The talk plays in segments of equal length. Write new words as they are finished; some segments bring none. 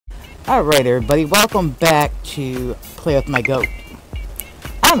Alright everybody, welcome back to Play With My Goat.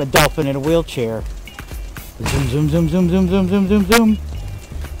 I'm a dolphin in a wheelchair. Zoom, zoom, zoom, zoom, zoom, zoom, zoom, zoom, zoom.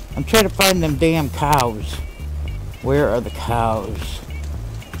 I'm trying to find them damn cows. Where are the cows?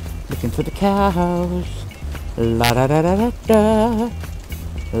 Looking for the cows. La da da da da da.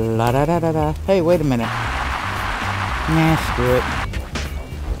 La da da da da. Hey, wait a minute. Nah, screw it.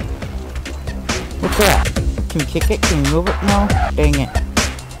 What's that? Can we kick it? Can we move it? No? Dang it.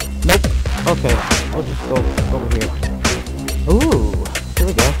 Nope. Okay. We'll just go over here. Ooh. Here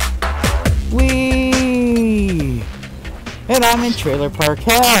we go. Whee! And I'm in Trailer Park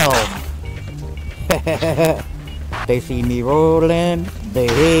Hell. They see me rolling. They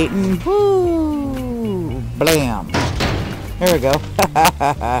hating. Woo! Blam. There we go.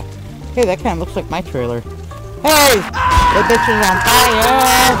 Hey, that kind of looks like my trailer. Hey! That bitch is on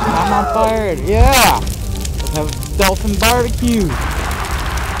fire! I'm on fire. Yeah! Let's have dolphin barbecue.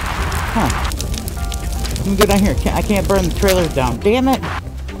 Huh. Let me go down here. I can't burn the trailers down. Damn it!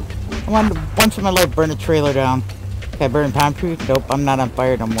 I wanted to once in my life burn a trailer down. Can I burn palm tree? Nope, I'm not on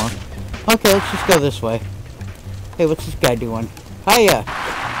fire no more. Okay, let's just go this way. Hey, what's this guy doing? Hiya!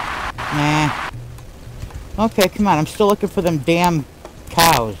 Nah. Okay, come on. I'm still looking for them damn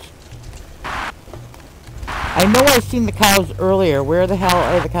cows. I know I've seen the cows earlier. Where the hell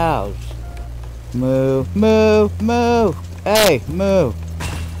are the cows? Moo, moo, moo. Hey, moo.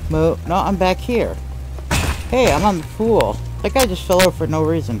 Moo. No, I'm back here. Hey, I'm on the pool. That guy just fell over for no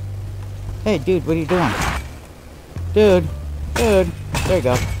reason. Hey, dude, what are you doing? Dude. Dude. There you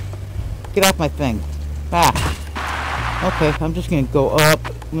go. Get off my thing. Ah. Okay, I'm just gonna go up.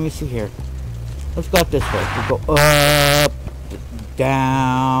 Let me see here. Let's go up this way. We'll go up.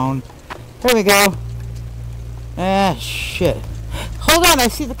 Down. There we go. Ah, shit. Hold on, I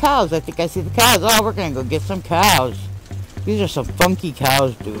see the cows. I think I see the cows. Oh, we're gonna go get some cows. These are some funky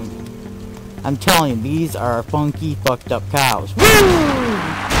cows, dude. I'm telling you, these are funky, fucked up cows. Woo!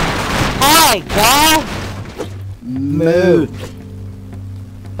 Hi, cow! Moo!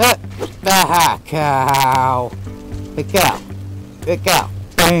 Ah, cow! Hey, cow! Hey, cow!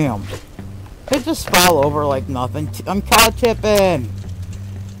 Bam! They just fall over like nothing. I'm cow tipping!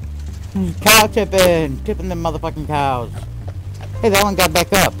 Cow tipping! Tipping them motherfucking cows. Hey, that one got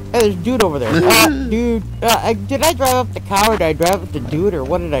back up. Hey, there's a dude over there. Dude. Did I drive up the cow or did I drive up the dude or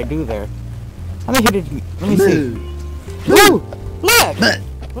what did I do there? I'm gonna hit it. Let me see. Ooh! Look!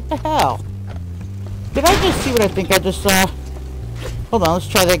 What the hell? Did I just see what I think I just saw? Hold on, let's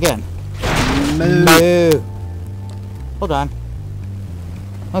try that again. Moo. Hold on.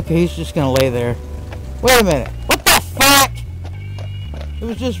 Okay, he's just gonna lay there. Wait a minute. What the fuck? It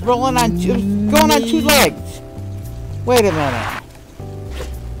was just rolling on. It was going on two legs. Wait a minute.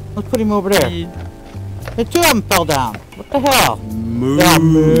 Let's put him over there. The two of them fell down. What the hell? Moo. Yeah,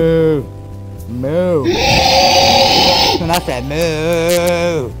 moo. Moo. When I said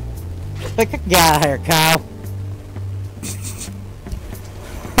moo. Like, get out of here, cow.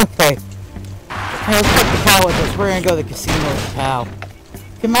 Okay. Hey, let's take the cow with us. We're gonna go to the casino with the cow.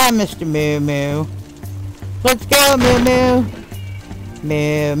 Come on, Mr. Moo Moo. Let's go, Moo Moo.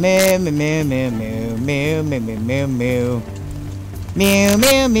 Moo moo moo moo moo moo moo moo moo moo moo. Mew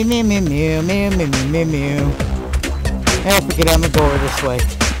mew mew mew mew mew mew mew mew mew. I forget I'm gonna go over this way.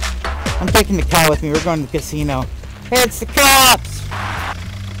 I'm taking the cow with me. We're going to the casino. Hey, it's the cops!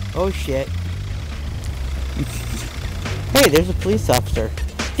 Oh shit. Hey, there's a police officer.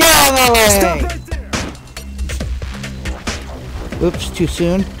 Get out of the way! Oops, too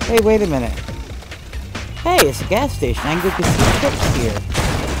soon. Hey, wait a minute. Hey, it's a gas station. I can go get some chips here.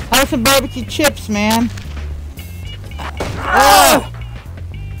 I want some barbecue chips, man.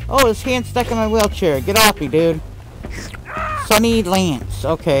 Oh, his hand's stuck in my wheelchair. Get off me, dude. Sonny Lance.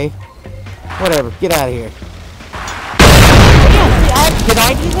 Okay. Whatever. Get out of here. Did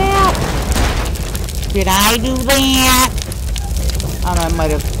I do that? Did I do that? I don't know, I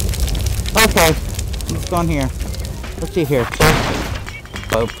might have. Okay. Let's go in here. Let's see here.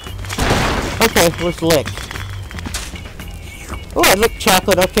 Boop. Okay, let's lick. Oh, I licked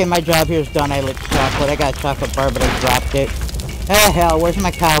chocolate. Okay, my job here is done. I licked chocolate. I got a chocolate bar, but I dropped it. Oh, hell, where's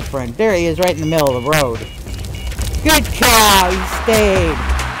my cow friend? There he is, right in the middle of the road. Good cow, he stayed.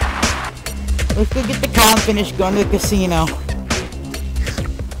 Let's go get the cow and finish going to the casino.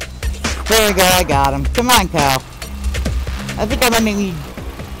 There we go, I got him. Come on, cow. I think I'm gonna need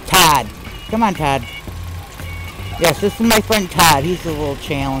Todd. Come on, Todd. Yes, this is my friend Todd. He's a little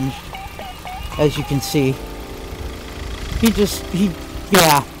challenged, as you can see.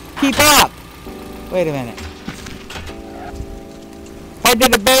 Yeah. Keep up! Wait a minute. I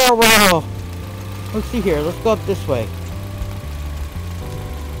did a barrel roll! Let's see here. Let's go up this way.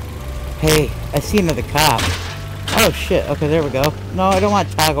 Hey, I see another cop. Oh shit, okay, there we go. No, I don't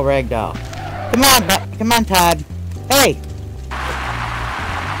want toggle ragdoll. Come on, Todd. Hey!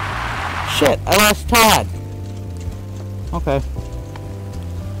 Shit, I lost Todd. Okay.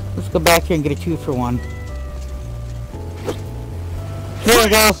 Let's go back here and get a 2-for-1. There we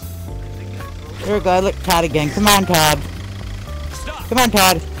go. There we go, I looked Todd again. Come on, Todd. Come on,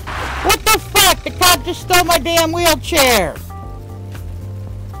 Todd. What the fuck? The cop just stole my damn wheelchair!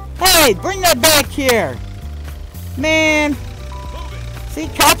 Hey, bring that back here! Man! See,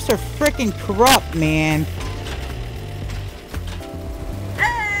 cops are freaking corrupt, man.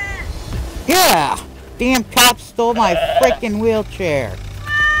 Yeah! Damn cops stole my freaking wheelchair.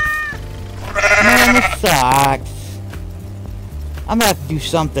 Man, this sucks. I'm gonna have to do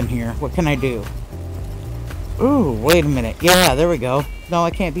something here. What can I do? Ooh, wait a minute. Yeah, there we go. No,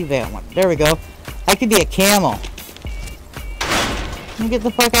 I can't be that one. There we go. I could be a camel. Let me get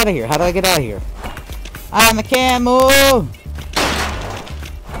the fuck out of here. How do I get out of here? I'm a camel! I'm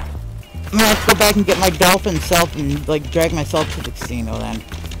gonna have to go back and get my dolphin self and, like, drag myself to the casino then.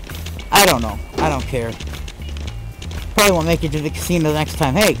 I don't know. I don't care. Probably won't make it to the casino next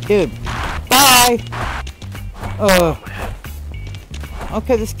time. Hey, dude. Bye!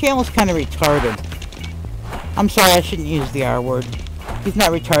 Okay, this camel's kind of retarded. I'm sorry, I shouldn't use the R word. He's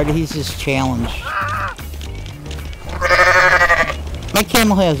not retarded, he's just challenged. My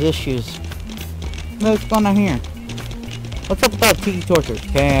camel has issues. What's going on here? What's up with that tiki torture?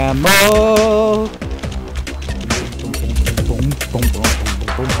 Camel!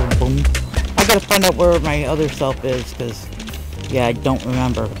 I gotta find out where my other self is, because, yeah, I don't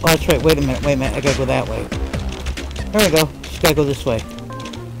remember. Oh, that's right, wait a minute, I gotta go that way. There we go, just gotta go this way.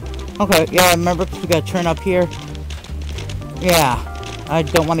 Okay, yeah, I remember, because we gotta turn up here. Yeah, I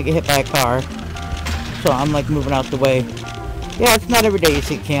don't want to get hit by a car. So I'm, like, moving out the way. Yeah, it's not every day you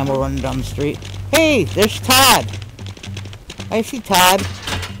see a camel running down the street. Hey, there's Todd! I see Todd.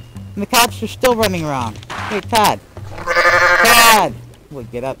 And the cops are still running around. Hey, Todd. Todd! Well,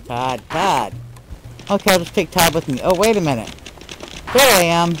 get up, Todd. Todd! Okay, I'll just take Todd with me. Oh, wait a minute. There I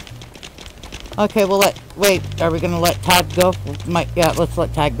am. Okay, we'll wait, are we gonna let Todd go? Yeah, let's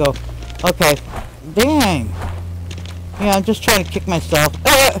let Todd go. Okay. Dang. Yeah, I'm just trying to kick myself.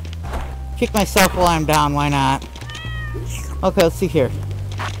 Kick myself while I'm down, why not? Okay, let's see here.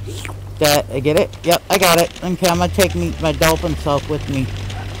 I get it? Yep, I got it. Okay, I'm gonna take my dolphin self with me.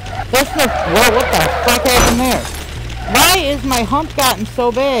 That's no... Whoa, what the fuck happened there? Why is my hump gotten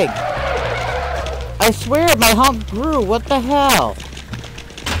so big? I swear my hump grew. What the hell?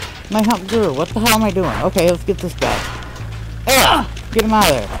 My hump grew. What the hell am I doing? Okay, let's get this guy. Get him out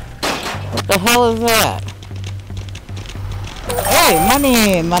of there. What the hell is that? Hey,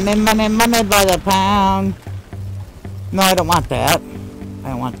 money! Money, money, money by the pound. No, I don't want that. I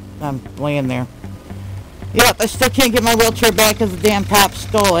don't want... I'm laying there. Yep, I still can't get my wheelchair back because the damn cop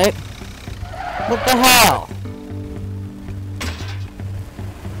stole it. What the hell?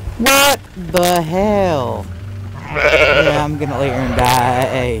 What the hell? Yeah, I'm gonna lay here and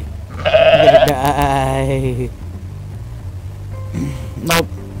die. I'm gonna die. Nope.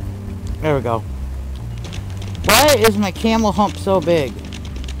 There we go. Why is my camel hump so big?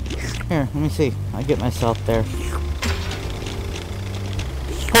 Here, let me see. I'll get myself there.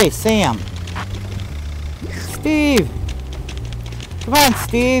 Hey, Sam. Steve. Come on,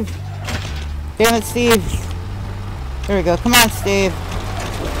 Steve. Damn it, Steve. There we go. Come on, Steve.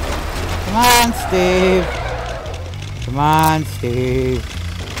 Come on, Steve. Come on, Steve. I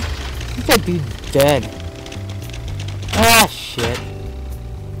think that dude's dead. Ah, shit.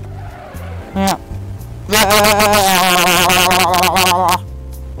 Yeah.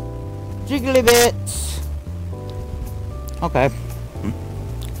 Jiggly bits. Okay.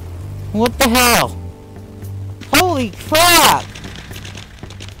 What the hell? Holy crap!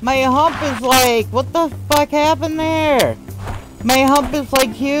 My hump is like... What the fuck happened there? My hump is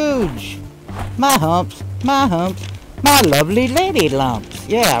like huge. My humps. My humps. My lovely lady lumps.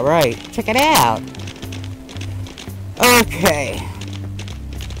 Yeah, right. Check it out. Okay.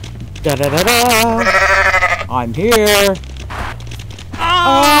 Da-da-da-da. I'm here.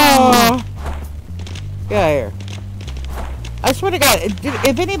 Oh! Get out of here. I swear to God,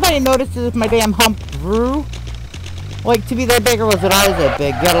 if anybody notices if my damn hump grew, like, to be that big or was it always that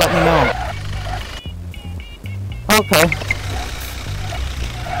big, you gotta let me know. Okay.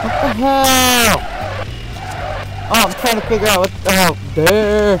 What the hell? Oh, I'm trying to figure out what the hell.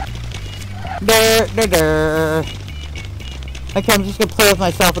 There. Okay, I'm just gonna play with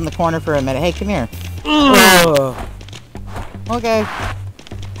myself in the corner for a minute. Hey, come here. Okay.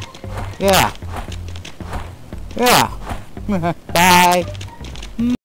 Yeah. Bye.